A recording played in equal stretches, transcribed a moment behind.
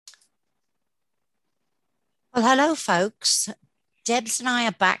Well, hello, folks. Debs and I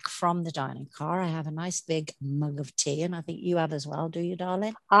are back from the dining car. I have a nice big mug of tea, and I think you have as well, do you,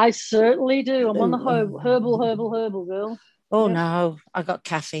 darling? I certainly do. I'm on the Ooh. herbal girl. Oh, Yep. no, I got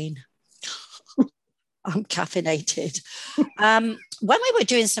caffeine. I'm caffeinated. When we were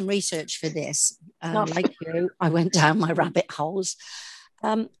doing some research for this, No. like you, I went down my rabbit holes.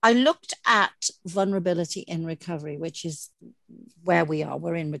 I looked at vulnerability in recovery, which is where we are.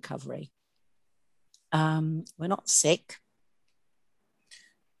 We're in recovery. We're not sick.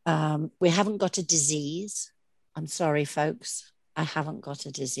 We haven't got a disease. I'm sorry, folks. I haven't got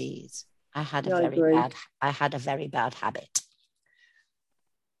a disease. I had a I very agree. bad. I had a very bad habit.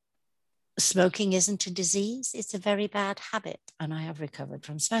 Smoking isn't a disease. It's a very bad habit, and I have recovered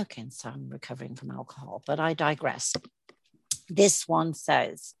from smoking. So I'm recovering from alcohol. But I digress. This one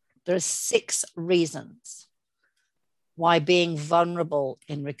says there are 6 reasons why being vulnerable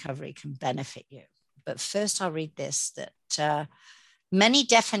in recovery can benefit you. But first, I'll read this that many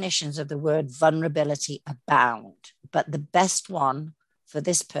definitions of the word vulnerability abound, but the best one for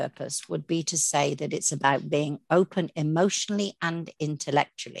this purpose would be to say that it's about being open emotionally and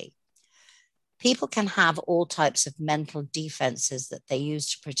intellectually. People can have all types of mental defenses that they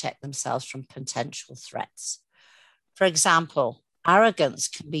use to protect themselves from potential threats. For example, arrogance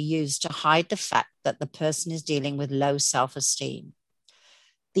can be used to hide the fact that the person is dealing with low self esteem.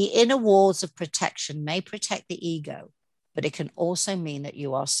 The inner walls of protection may protect the ego, but it can also mean that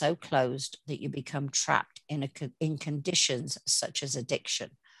you are so closed that you become trapped in conditions such as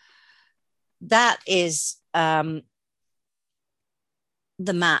addiction. That is the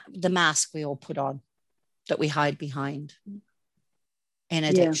mask we all put on that we hide behind in Yeah.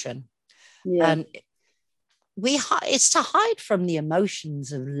 addiction. Yeah. And it's to hide from the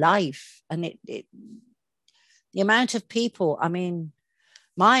emotions of life. And the amount of people, I mean,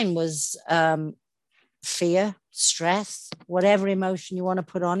 mine was fear, stress, whatever emotion you want to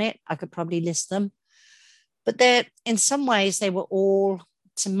put on it. I could probably list them. But in some ways, they were all,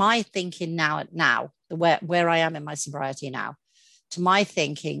 to my thinking now, where I am in my sobriety now, to my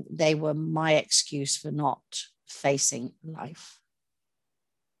thinking, they were my excuse for not facing life.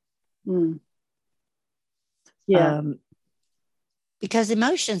 Mm. Yeah. Because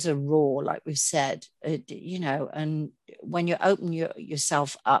emotions are raw, like we've said, and when you open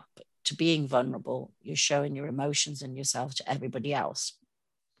yourself up to being vulnerable, you're showing your emotions and yourself to everybody else.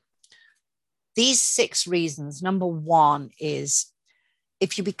 These 6 reasons, number one is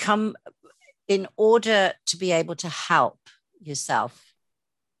if you become, in order to be able to help yourself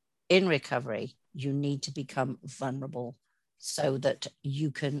in recovery, you need to become vulnerable so that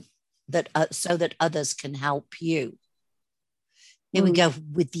so that others can help you. Here we Mm. go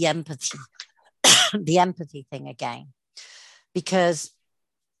with the empathy, the empathy thing again, because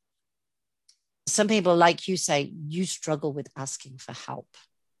some people, like you say, you struggle with asking for help.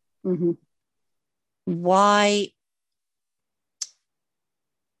 Mm-hmm. Why?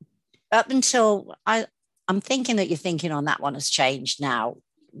 Up until I'm thinking that your thinking on that one has changed now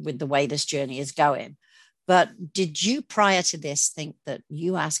with the way this journey is going. But did you, prior to this, think that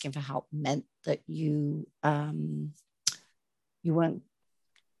you asking for help meant that you weren't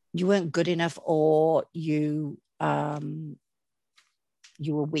good enough, or you were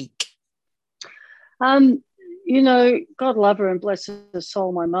weak? Um, God love her and bless her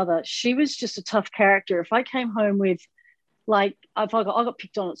soul, my mother. She was just a tough character. If I came home with if I got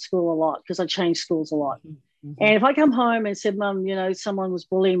picked on at school a lot because I changed schools a lot. Mm-hmm. And if I come home and said, Mum, someone was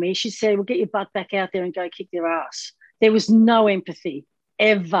bullying me, she said, well, get your butt back out there and go kick their ass. There was no empathy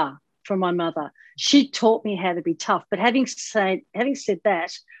ever from my mother. She taught me how to be tough. But having said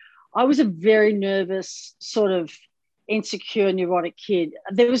that, I was a very nervous, sort of insecure, neurotic kid.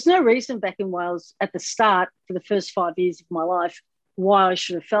 There was no reason back in Wales at the start for the first 5 years of my life why I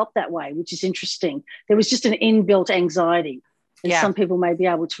should have felt that way, which is interesting. There was just an inbuilt anxiety, and Yeah. some people may be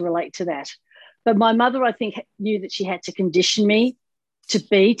able to relate to that. But my mother, I think, knew that she had to condition me to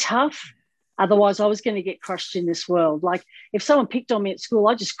be tough. Otherwise, I was going to get crushed in this world. Like if someone picked on me at school,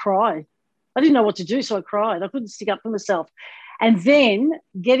 I just cried. I didn't know what to do, so I cried. I couldn't stick up for myself. And then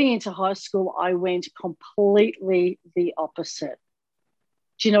getting into high school, I went completely the opposite.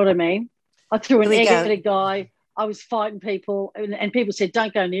 Do you know what I mean? I threw Here an we egg go. at a guy. I was fighting people, and people said,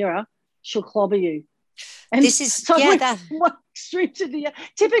 "Don't go near her; she'll clobber you." And This is, so I yeah, went that. from one extreme to the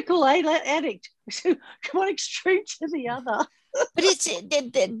typical addict, to one extreme to the other.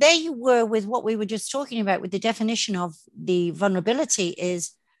 But there you were with what we were just talking about with the definition of the vulnerability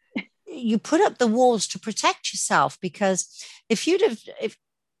is you put up the walls to protect yourself, because if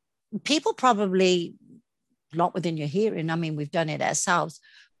people probably not within your hearing, I mean, we've done it ourselves,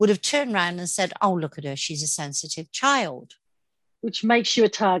 would have turned around and said, oh, look at her, she's a sensitive child. Which makes you a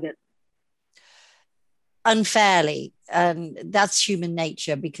target. Unfairly. And that's human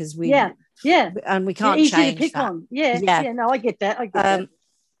nature, because we and we can't easy change to pick that. on. No, I get that. That.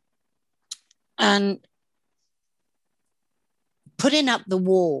 And putting up the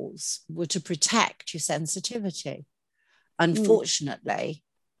walls were to protect your sensitivity. Unfortunately,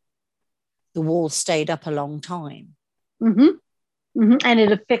 the walls stayed up a long time. And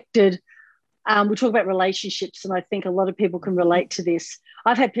it affected, we talk about relationships, and I think a lot of people can relate to this.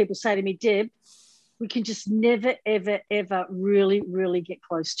 I've had people say to me, Deb, we can just never, ever, ever really, really get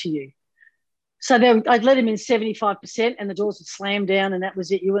close to you. So I'd let them in 75% and the doors would slam down, and that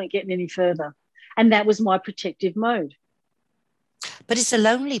was it. You weren't getting any further. And that was my protective mode. But it's a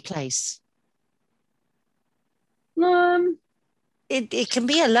lonely place. It can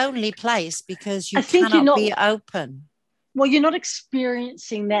be a lonely place because you cannot be open. Well, you're not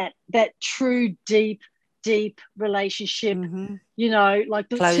experiencing that true, deep relationship, like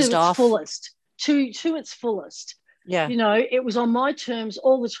closed off. Fullest. To its fullest. Yeah. It was on my terms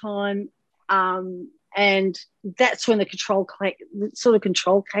all the time. And that's when the control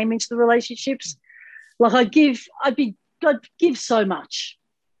came into the relationships. Like I'd give so much.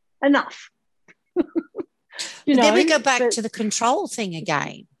 Enough. Then we go back to the control thing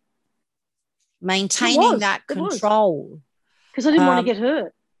again. Maintaining that control. Because I didn't want to get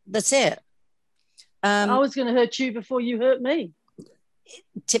hurt. That's it. I was going to hurt you before you hurt me.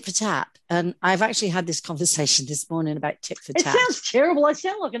 Tit for tat. And I've actually had this conversation this morning about tit for tat. It sounds terrible. I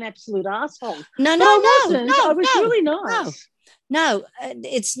sound like an absolute asshole. No. I was really nice. No,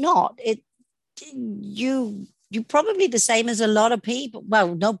 it's not. You're probably the same as a lot of people.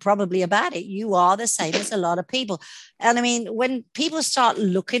 Well, no, probably about it. You are the same as a lot of people. And I mean, when people start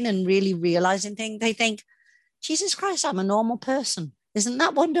looking and really realizing things, they think, Jesus Christ, I'm a normal person. Isn't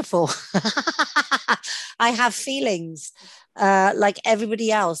that wonderful? I have feelings like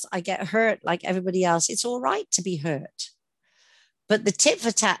everybody else. I get hurt like everybody else. It's all right to be hurt. But the tit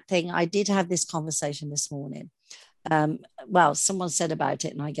for tat thing, I did have this conversation this morning. Well, someone said about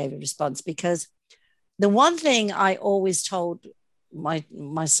it and I gave a response, because the one thing I always told my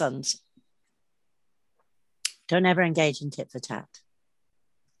sons, don't ever engage in tit for tat.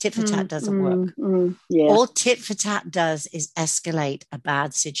 Tit for tat doesn't work. All tit for tat does is escalate a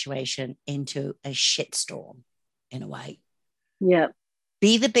bad situation into a shitstorm, in a way. Yeah.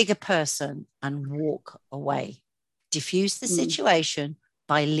 Be the bigger person and walk away. Diffuse the situation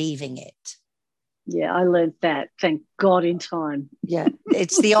by leaving it. Yeah, I learned that. Thank God in time. Yeah,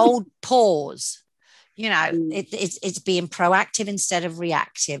 it's the old pause. It's being proactive instead of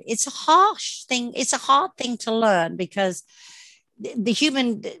reactive. It's a harsh thing. It's a hard thing to learn, because the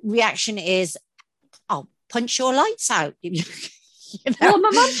human reaction is, I'll punch your lights out. Well, my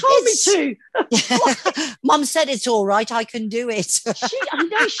mum told me to. Mum said it's all right. I can do it.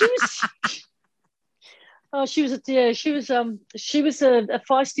 She was a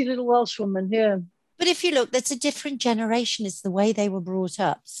feisty little Welsh woman. Yeah. But if you look, that's a different generation. It's the way they were brought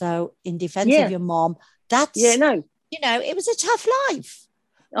up. So in defense of your mom, it was a tough life.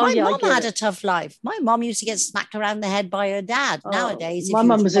 My mom had a tough life. My mom used to get smacked around the head by her dad. Nowadays, my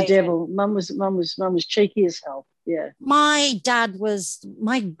mum was a devil. Mum was cheeky as hell. Yeah. My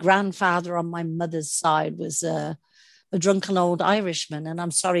grandfather on my mother's side was a drunken old Irishman, and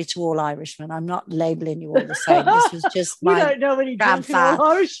I'm sorry to all Irishmen. I'm not labeling you all the same. This was just my. We don't know any drunken old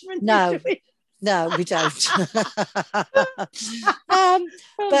Irishmen. No, we don't.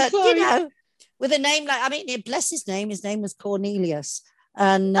 But with a name like, bless his name was Cornelius.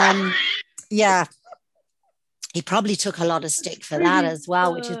 And he probably took a lot of stick for that as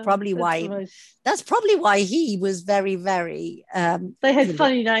well, which is probably that's probably why he was very, very they had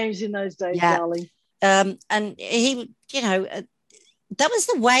funny names in those days, darling. And he, that was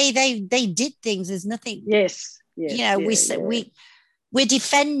the way they did things. There's nothing. Yes. We're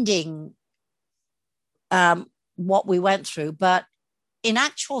defending what we went through, but in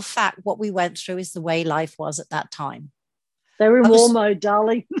actual fact, what we went through is the way life was at that time. They were in war mode,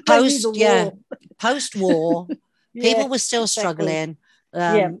 darling. Post-war, people were still struggling.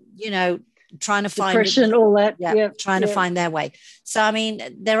 Trying to find depression, all that. Trying to find their way. So I mean,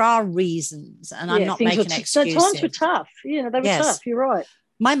 there are reasons, and I'm not making excuses. Times were tough. Yeah, they were tough. You're right.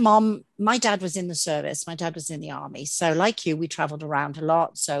 My dad was in the service. My dad was in the army. So like you, we traveled around a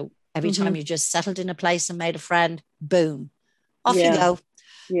lot. So every time you just settled in a place and made a friend, boom, off you go.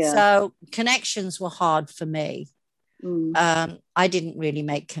 Yeah. So connections were hard for me. I didn't really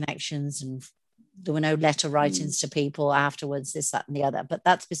make connections, and there were no letter writings to people afterwards, this, that, and the other. But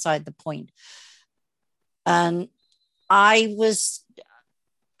that's beside the point. And I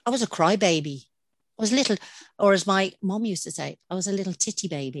I was a crybaby. I was little, or as my mom used to say, I was a little titty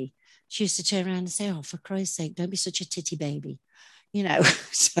baby. She used to turn around and say, "Oh, for Christ's sake, don't be such a titty baby." You know,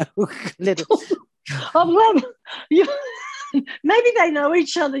 so little. I'm glad you, maybe they know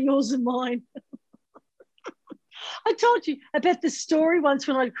each other, yours and mine. I told you about the story once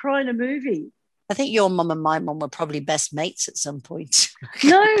when I'd cry in a movie. I think your mum and my mum were probably best mates at some point.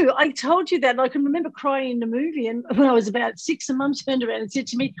 No, I told you that. I can remember crying in the movie, and when I was about 6, and Mum turned around and said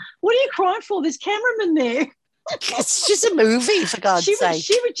to me, "What are you crying for? There's cameramen there." It's just a movie, for God's sake.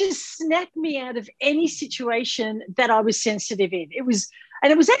 She would just snap me out of any situation that I was sensitive in. It was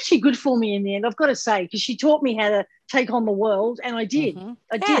actually good for me in the end, I've got to say, because she taught me how to take on the world, and I did. Mm-hmm.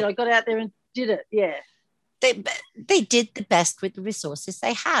 I did. I got out there and did it. Yeah. They did the best with the resources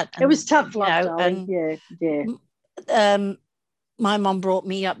they had. And, it was tough love, darling. My mom brought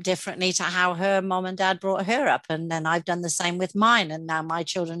me up differently to how her mom and dad brought her up, and then I've done the same with mine, and now my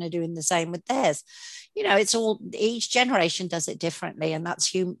children are doing the same with theirs. You know, it's all, each generation does it differently, and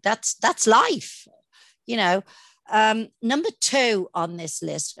that's life. You know, number 2 on this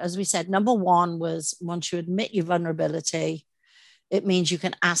list, as we said, number 1 was, once you admit your vulnerability, it means you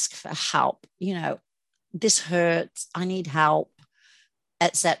can ask for help. You know, this hurts, I need help,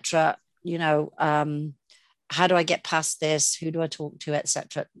 etc. You know, how do I get past this? Who do I talk to,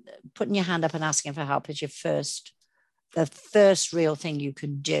 etc. Putting your hand up and asking for help is the first real thing you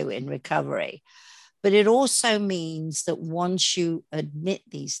can do in recovery. But it also means that once you admit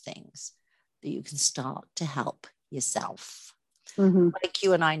these things, that you can start to help yourself. Mm-hmm. Like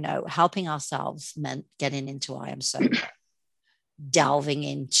you and I know, helping ourselves meant getting into I Am Sober, delving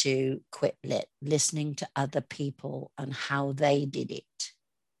into Quit Lit, listening to other people and how they did it.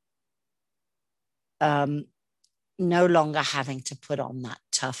 No longer having to put on that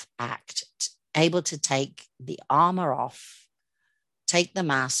tough act, able to take the armor off, take the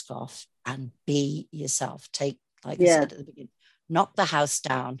mask off, and be yourself. Take, like I said at the beginning, knock the house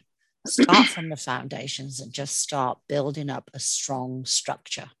down, start from the foundations, and just start building up a strong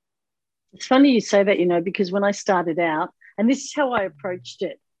structure. It's funny you say that, you know, because when I started out, and this is how I approached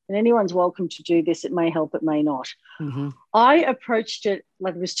it, and anyone's welcome to do this, it may help, it may not. Mm-hmm. I approached it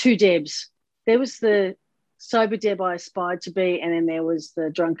like there was 2 Debs. There was the sober Deb I aspired to be, and then there was the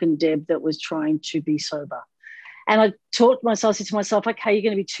drunken Deb that was trying to be sober. And I taught myself, said to myself, okay, you're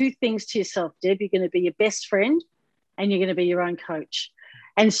going to be 2 things to yourself, Deb. You're going to be your best friend, and you're going to be your own coach.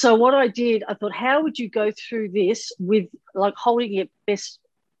 And so what I did, I thought, how would you go through this with like holding your best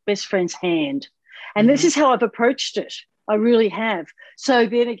friend's hand? And this is how I've approached it. I really have. So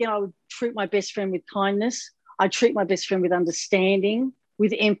then again, I would treat my best friend with kindness. I treat my best friend with understanding,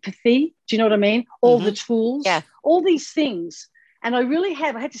 with empathy. Do you know what I mean? All the tools, all these things. And I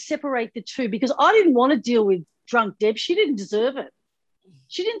had to separate the 2, because I didn't want to deal with drunk Deb. She didn't deserve it.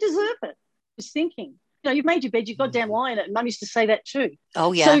 She didn't deserve it. I was thinking, you know, you've made your bed, you've got damn lie in it. And Mum used to say that too.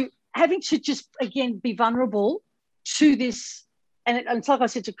 Oh, yeah. So having to just, again, be vulnerable to this. And it's like I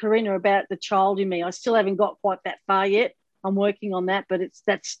said to Corinna about the child in me. I still haven't got quite that far yet. I'm working on that, but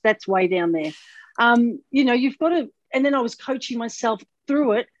that's way down there. You know, you've got to, and then I was coaching myself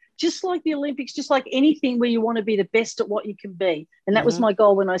through it, just like the Olympics, just like anything where you want to be the best at what you can be. And that was my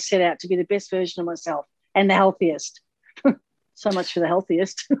goal when I set out, to be the best version of myself and the healthiest. So much for the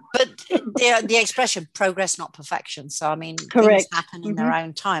healthiest. But the expression progress, not perfection. So, I mean, correct, things happen in their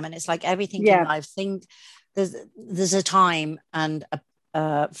own time. And it's like everything in life, there's a time and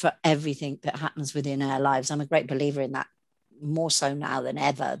for everything that happens within our lives. I'm a great believer in that, more so now than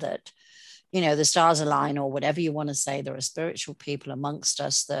ever, that, you know, the stars align, or whatever you want to say. There are spiritual people amongst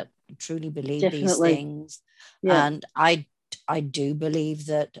us that truly believe these things. Yeah. And I do believe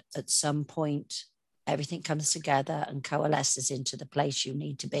that at some point everything comes together and coalesces into the place you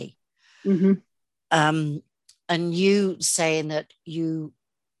need to be. Mm-hmm. And you saying that you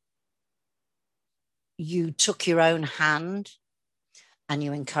took your own hand and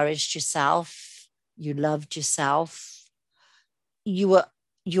you encouraged yourself, you loved yourself, you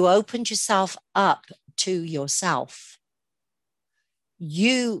opened yourself up to yourself.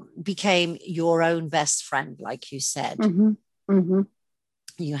 You became your own best friend, like you said. Mm-hmm. Mm-hmm.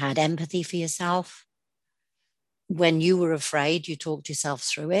 You had empathy for yourself. When you were afraid, you talked yourself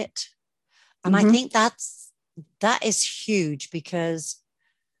through it. And I think that is huge, because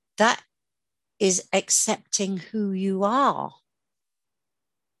that is accepting who you are.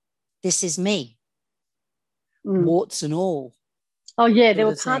 This is me, warts and all. Oh, yeah, there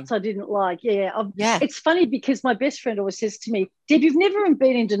were parts I didn't like. Yeah. It's funny, because my best friend always says to me, Deb, you've never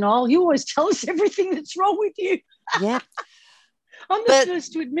been in denial. You always tell us everything that's wrong with you. Yeah. I'm the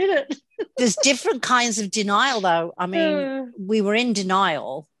first to admit it. There's different kinds of denial, though. I mean, we were in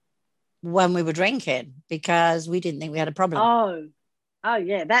denial when we were drinking because we didn't think we had a problem. Oh,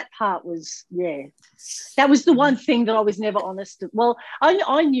 yeah, that part was, yeah. That was the one thing that I was never honest. Well,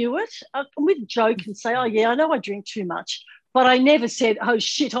 I knew it. I would joke and say, oh, yeah, I know I drink too much. But I never said, oh,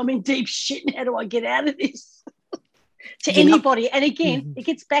 shit, I'm in deep shit. And how do I get out of this? To You're not. anybody. And again, Mhm. it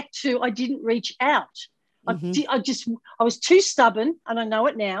gets back to I didn't reach out. Mhm. I was too stubborn, and I know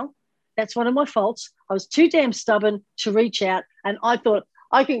it now. That's one of my faults. I was too damn stubborn to reach out. And I thought,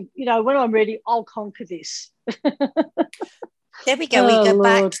 I can, when I'm ready, I'll conquer this. There we go. We Oh, go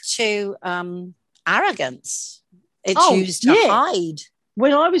back Lord. to arrogance. It's Oh, used to yeah. hide.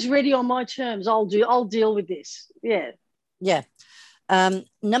 When I was ready on my terms, I'll deal with this. Yeah. Yeah.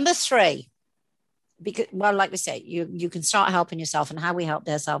 Number 3, because, well, like we say, you can start helping yourself, and how we helped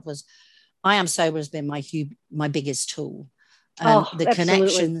ourselves was I Am Sober has been my biggest tool, and Oh,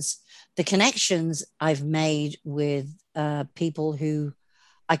 absolutely. the connections I've made with people who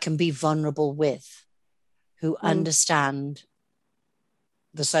I can be vulnerable with, who Mm. understand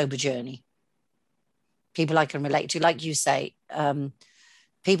the sober journey, people I can relate to, like you say,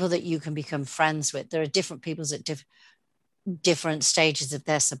 people that you can become friends with. There are different peoples at different stages of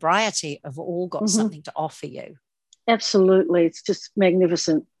their sobriety have all got Mm-hmm. something to offer you. Absolutely. It's just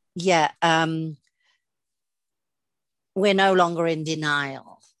magnificent. Yeah. We're no longer in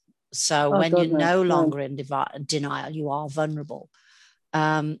denial. So Oh, when you're God, no. no No. longer in denial, you are vulnerable.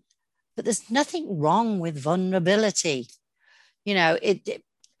 But there's nothing wrong with vulnerability.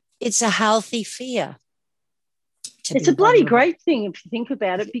 It's a healthy fear to It's be a bloody vulnerable. great thing if you think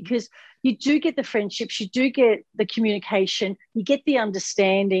about it, because you do get the friendships, you do get the communication, you get the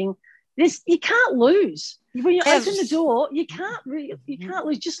understanding. You can't lose. When you I have, open the door, you can't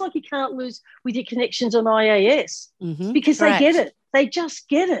lose. Just like you can't lose with your connections on IAS, because they get correct. it. They just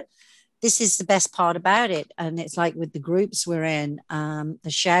get it. This is the best part about it. And it's like with the groups we're in, the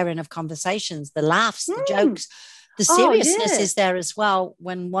sharing of conversations, the laughs, the Mm. jokes, the Oh, seriousness yeah. is there as well.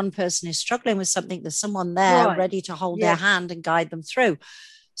 When one person is struggling with something, there's someone there Right. ready to hold their Yep. hand and guide them through.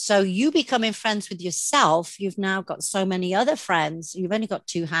 So you becoming friends with yourself, you've now got so many other friends. You've only got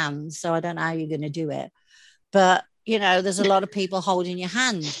 2 hands, so I don't know how you're going to do it. But, there's a lot of people holding your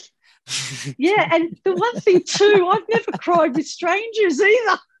hand. Yeah. And the one thing, too, I've never cried with strangers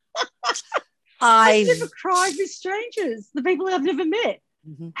either. I've never I've cried with strangers, the people I've never met.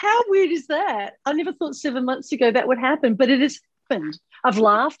 Mhm. How weird is that? I never thought 7 months ago that would happen, but it has happened. I've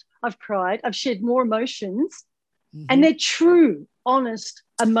laughed, I've cried, I've shared more emotions, and Mhm. they're true, honest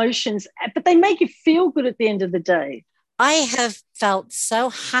emotions, but they make you feel good at the end of the day. I have felt so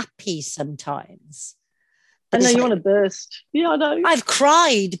happy sometimes, I but know it's you want like to burst. Yeah, I know. I've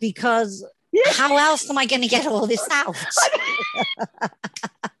cried because Yeah. how else am I going to get all this out?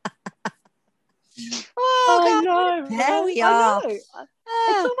 I Oh God, know, there right? we I are. know. It's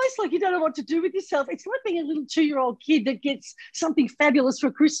Ah, almost like you don't know what to do with yourself. It's like being a little 2-year-old kid that gets something fabulous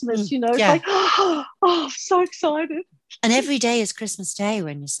for Christmas. It's yeah, like, oh, I'm so excited. and every day is Christmas Day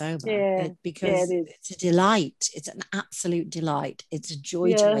when you're sober. Yeah, yeah, it Because is. it's a delight. It's an absolute delight. It's a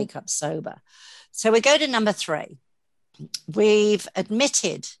joy to Yeah. wake up sober. So we go to number 3. We've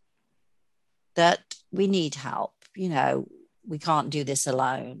admitted that we need help. We can't do this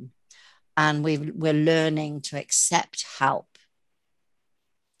alone. And we're learning to accept help.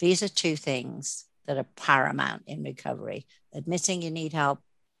 These are 2 things that are paramount in recovery: admitting you need help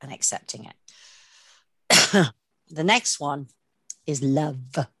and accepting it. The next one is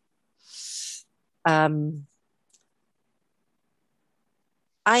love.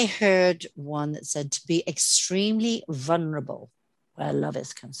 I heard one that said to be extremely vulnerable where love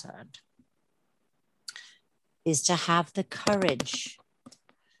is concerned is to have the courage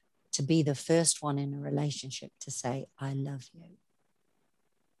to be the first one in a relationship to say, I love you.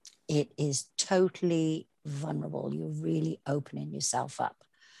 It is totally vulnerable. You're really opening yourself up.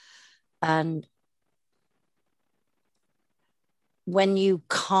 And when you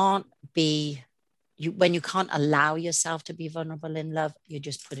can't when you can't allow yourself to be vulnerable in love, you're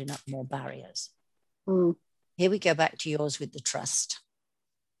just putting up more barriers. Mm. Here we go back to yours with the trust.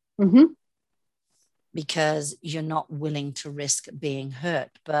 Mm-hmm. Because you're not willing to risk being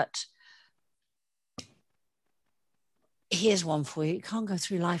hurt. But here's one for you: you can't go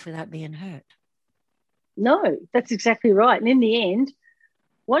through life without being hurt. No, that's exactly right. And in the end,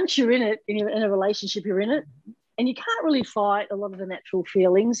 once you're in it, in a relationship, you're in it, and you can't really fight a lot of the natural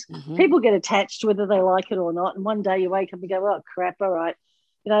feelings. Mm-hmm. People get attached whether they like it or not. And one day you wake up and go, oh, crap, all right.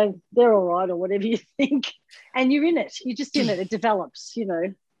 They're all right, or whatever you think. And you're in it. You're just in it. It develops.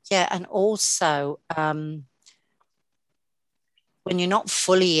 Yeah. And also, when you're not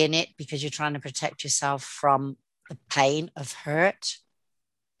fully in it because you're trying to protect yourself from the pain of hurt,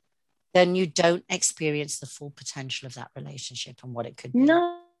 then you don't experience the full potential of that relationship and what it could be.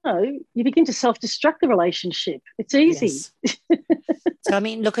 No, you begin to self-destruct the relationship. It's easy. Yes. So, I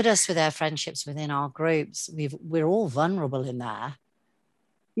mean, look at us with our friendships within our groups. We're all vulnerable in there.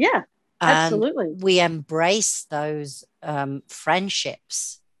 Yeah, And absolutely. we embrace those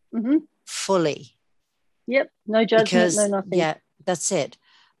friendships fully. Yep, no judgment, no Because, nothing. yeah, that's it.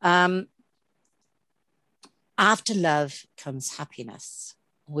 After love comes happiness.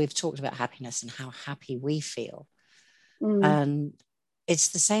 We've talked about happiness and how happy we feel. And it's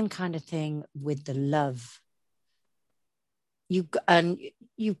the same kind of thing with the love. You've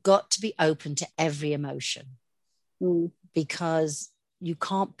got to be open to every emotion because you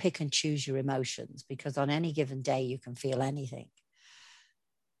can't pick and choose your emotions, because on any given day you can feel anything.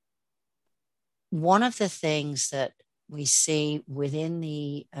 One of the things that we see within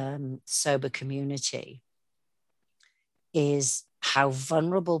the sober community is how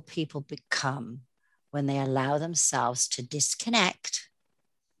vulnerable people become when they allow themselves to disconnect,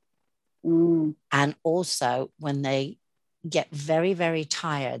 and also when they get very, very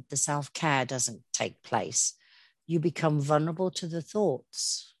tired, the self-care doesn't take place. You become vulnerable to the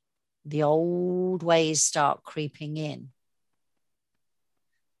thoughts. The old ways start creeping in.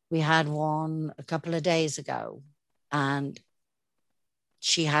 We had one a couple of days ago, and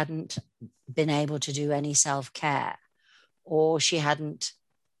she hadn't been able to do any self-care, or she hadn't.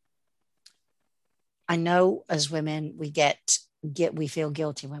 I know as women, we feel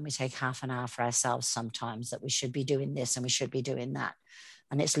guilty when we take half an hour for ourselves sometimes, that we should be doing this and we should be doing that.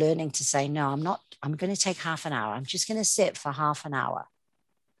 And it's learning to say, no, I'm not. I'm going to take half an hour. I'm just going to sit for half an hour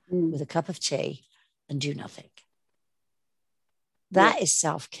with a cup of tea and do nothing. That is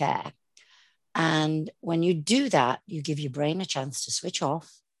self-care. And when you do that, you give your brain a chance to switch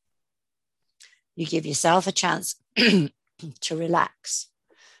off. You give yourself a chance to relax.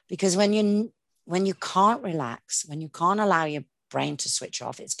 Because when you can't relax, when you can't allow your brain to switch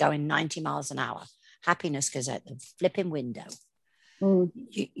off, it's going 90 miles an hour. Happiness goes out the flipping window.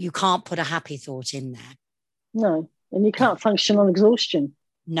 You can't put a happy thought in there. No, and you can't function on exhaustion.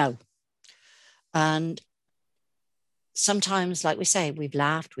 No. And sometimes, like we say, we've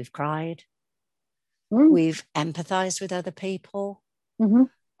laughed, we've cried, we've empathized with other people.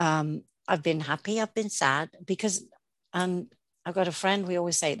 I've been happy, I've been sad, because I've got a friend, we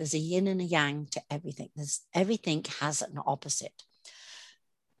always say there's a yin and a yang to everything. Everything has an opposite.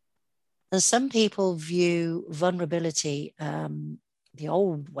 And some people view vulnerability, the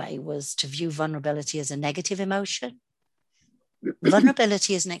old way was to view vulnerability as a negative emotion.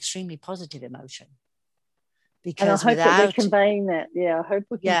 Vulnerability is an extremely positive emotion. Because and I hope that we're conveying that. Yeah, I hope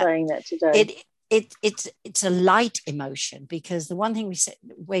we're conveying that today. It's a light emotion, because the one thing we said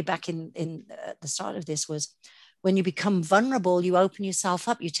way back in the start of this was, when you become vulnerable, you open yourself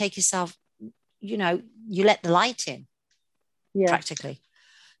up, you take yourself, you let the light in, practically.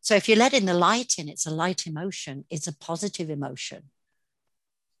 So if you let in the light in, it's a light emotion. It's a positive emotion.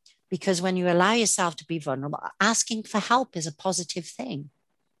 Because when you allow yourself to be vulnerable, asking for help is a positive thing.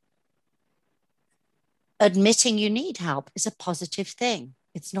 Admitting you need help is a positive thing.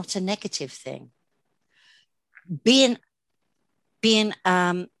 It's not a negative thing. Being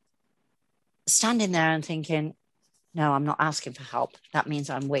standing there and thinking, no, I'm not asking for help, that means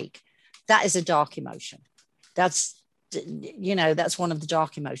I'm weak. That is a dark emotion. That's one of the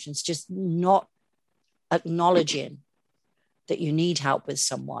dark emotions, just not acknowledging that you need help with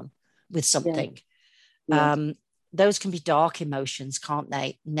someone, with something. Those can be dark emotions, can't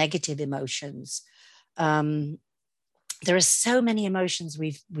they? Negative emotions. There are so many emotions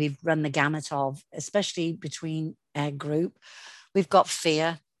we've run the gamut of, especially between our group. We've got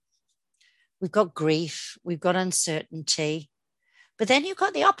fear, we've got grief, we've got uncertainty, but then you've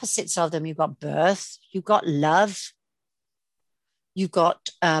got the opposites of them. You've got birth, you've got love, you've got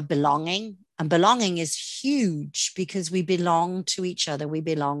belonging. And belonging is huge, because we belong to each other. We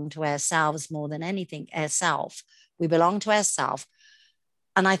belong to ourselves more than anything. We belong to ourselves.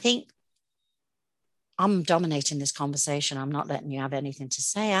 And I think I'm dominating this conversation. I'm not letting you have anything to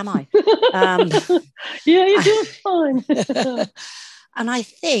say, am I? Yeah, you're doing fine. And I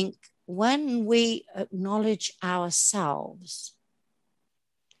think when we acknowledge ourselves,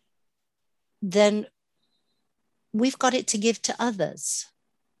 then we've got it to give to others.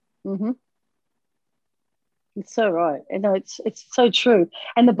 It's so right. It's so true.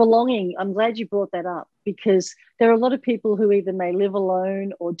 And the belonging, I'm glad you brought that up, because there are a lot of people who either may live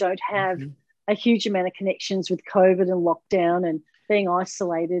alone or don't have a huge amount of connections with COVID and lockdown and being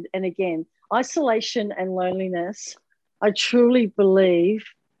isolated. And again, isolation and loneliness, I truly believe,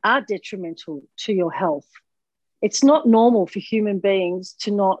 are detrimental to your health. It's not normal for human beings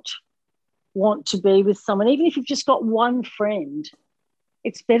to not want to be with someone, even if you've just got one friend.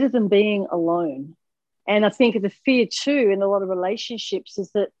 It's better than being alone. And I think the fear too in a lot of relationships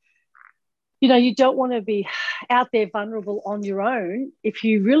is that, you know, you don't want to be out there vulnerable on your own if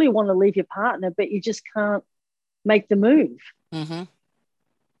you really want to leave your partner, but you just can't make the move. Mm-hmm.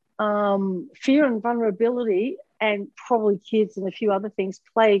 Fear and vulnerability and probably kids and a few other things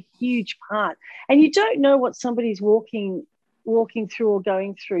play a huge part. And you don't know what somebody's walking through or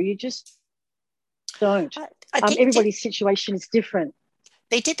going through. You just don't. I think everybody's situation is different.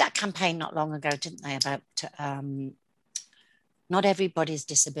 They did that campaign not long ago, didn't they, about not everybody's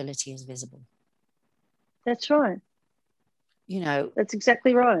disability is visible. That's right. You know. That's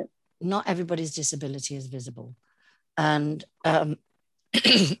exactly right. Not everybody's disability is visible. And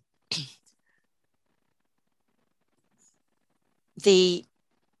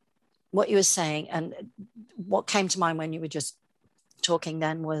what you were saying and what came to mind when you were just talking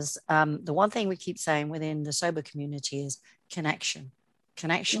then was the one thing we keep saying within the sober community is connection.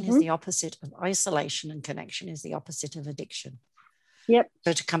 Connection is the opposite of isolation, and connection is the opposite of addiction. Yep.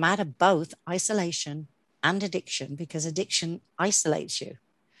 So to come out of both isolation and addiction, because addiction isolates you,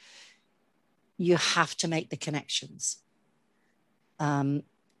 you have to make the connections. And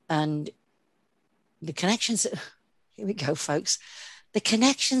the connections, here we go, folks. The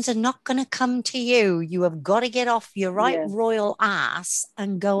connections are not going to come to you. You have got to get off your royal ass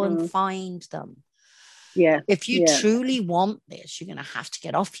and go and find them. Yeah. If you truly want this, you're going to have to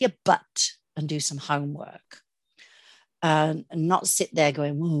get off your butt and do some homework and not sit there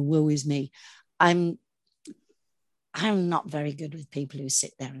going, woe is me. I'm not very good with people who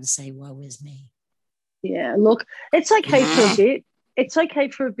sit there and say, woe is me. Yeah, look, it's okay for a bit. It's okay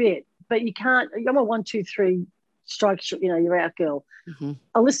for a bit, but you can't. I'm a 1, 2, 3 strikes. You know, you're out, girl. Mm-hmm.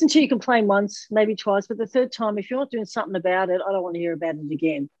 I'll listen to you complain once, maybe twice, but the third time, if you're not doing something about it, I don't want to hear about it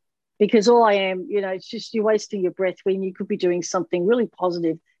again. Because all I am, you know, it's just you're wasting your breath when you could be doing something really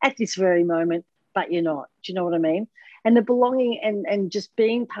positive at this very moment, but you're not. Do you know what I mean? And the belonging and just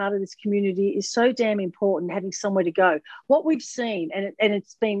being part of this community is so damn important, having somewhere to go. What we've seen, and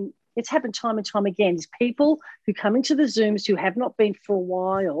it's happened time and time again, is people who come into the Zooms who have not been for a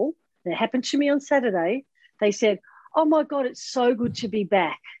while. It happened to me on Saturday. They said, oh, my God, it's so good to be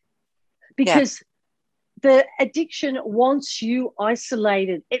back. Because the addiction wants you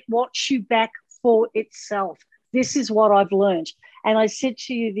isolated. It wants you back for itself. This is what I've learned. And I said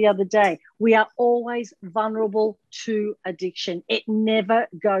to you the other day, we are always vulnerable to addiction. It never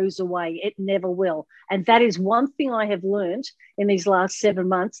goes away. It never will. And that is one thing I have learned in these last 7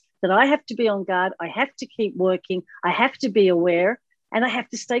 months, that I have to be on guard. I have to keep working. I have to be aware, and I have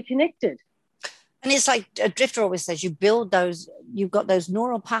to stay connected. And it's like a Drifter always says, you've got those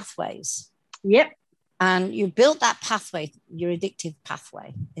neural pathways. Yep. And you built that pathway, your addictive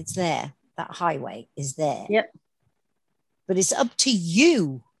pathway. It's there. That highway is there. Yep. But it's up to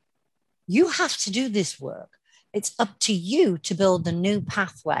you. You have to do this work. It's up to you to build the new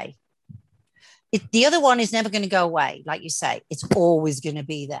pathway. The other one is never going to go away. Like you say, it's always going to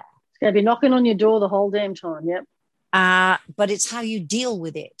be there. It's going to be knocking on your door the whole damn time. Yep. But it's how you deal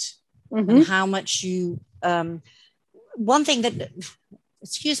with it and how much you, one thing that,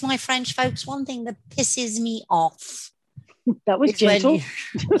 excuse my French, folks, one thing that pisses me off. That was gentle.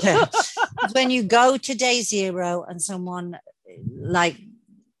 When you go to day zero and someone like,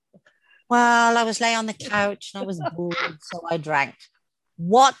 well, I was lay on the couch and I was bored, so I drank.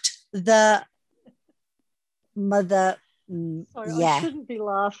 What the mother? Sorry, I shouldn't be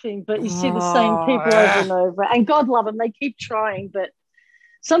laughing, but you see the same people over and over. And God love them, they keep trying, but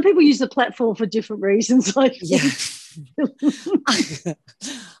some people use the platform for different reasons. I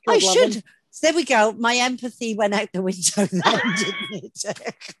should. So there we go. My empathy went out the window then, didn't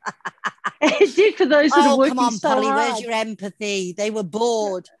it? It did for those that are working come on, so Polly, hard. where's your empathy? They were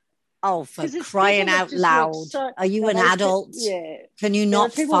bored. Oh, for crying out loud. Are you an adult? Yeah. Can you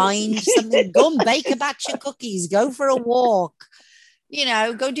not find something? Go and bake a batch of cookies. Go for a walk. You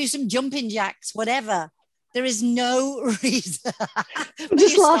know, go do some jumping jacks, whatever. There is no reason. I'm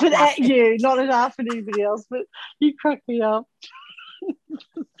just laughing at you, not at anybody else, but you crack me up.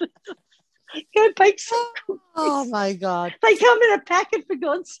 Go bake some cookies. Oh, my God. They come in a packet, for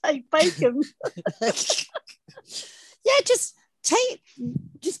God's sake. Bake them. Yeah,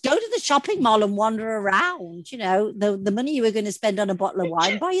 just go to the shopping mall and wander around. You know, the money you were going to spend on a bottle of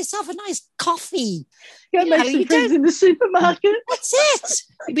wine, buy yourself a nice coffee. Go make some friends in the supermarket. That's it.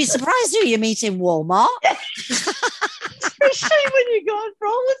 You'd be surprised who you meet in Walmart. Especially when you got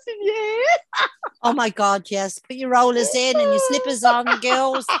rollers in your hair. Oh, my God, yes. Put your rollers in and your slippers on,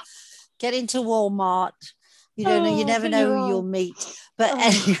 girls. Get into Walmart. You don't know. You never know who you'll meet. But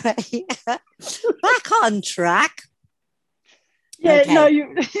anyway, back on track. Yeah, okay. No,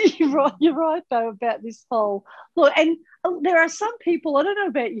 you're right though about this whole look. And there are some people, I don't know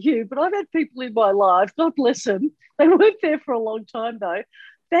about you, but I've had people in my life, God bless them, they weren't there for a long time though,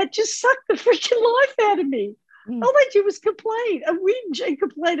 that just sucked the freaking life out of me. All they do was complain and whinge and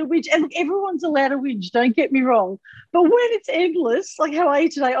complain and whinge. And look, everyone's allowed to whinge, don't get me wrong. But when it's endless, like how are you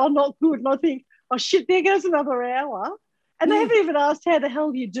today? Oh, not good. And I think, oh shit, there goes another hour. And they haven't even asked how the hell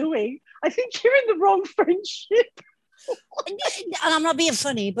are you doing. I think you're in the wrong friendship. And I'm not being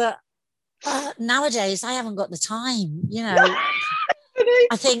funny, but nowadays I haven't got the time, you know.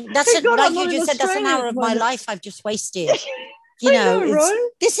 I think that's like you just said, that's an hour of my life I've just wasted. You know,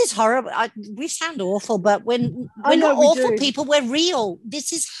 this is horrible. We sound awful, but when we're not awful people, we're real.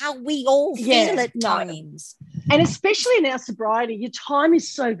 This is how we all feel at times. And especially in our sobriety, your time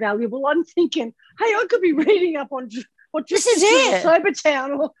is so valuable. I'm thinking, hey, I could be reading up on what this is it.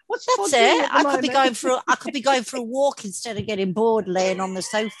 Sobertown, or what's that's it. I could be going for a walk instead of getting bored laying on the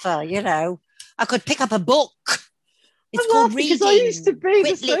sofa. You know, I could pick up a book. It's called reading. Because I used to be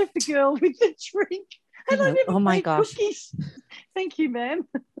the sofa girl with the drink, and I never made cookies. Thank you, ma'am.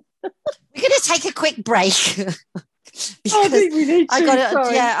 We're going to take a quick break. I think we need to.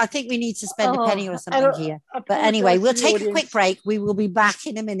 I think we need to spend a penny or something here. But anyway, we'll take a quick break. We will be back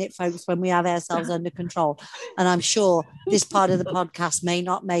in a minute, folks, when we have ourselves under control. And I'm sure this part of the podcast may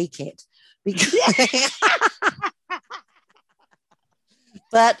not make it.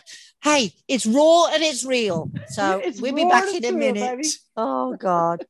 But hey, it's raw and it's real. So we'll be back in a minute. Baby. Oh, God.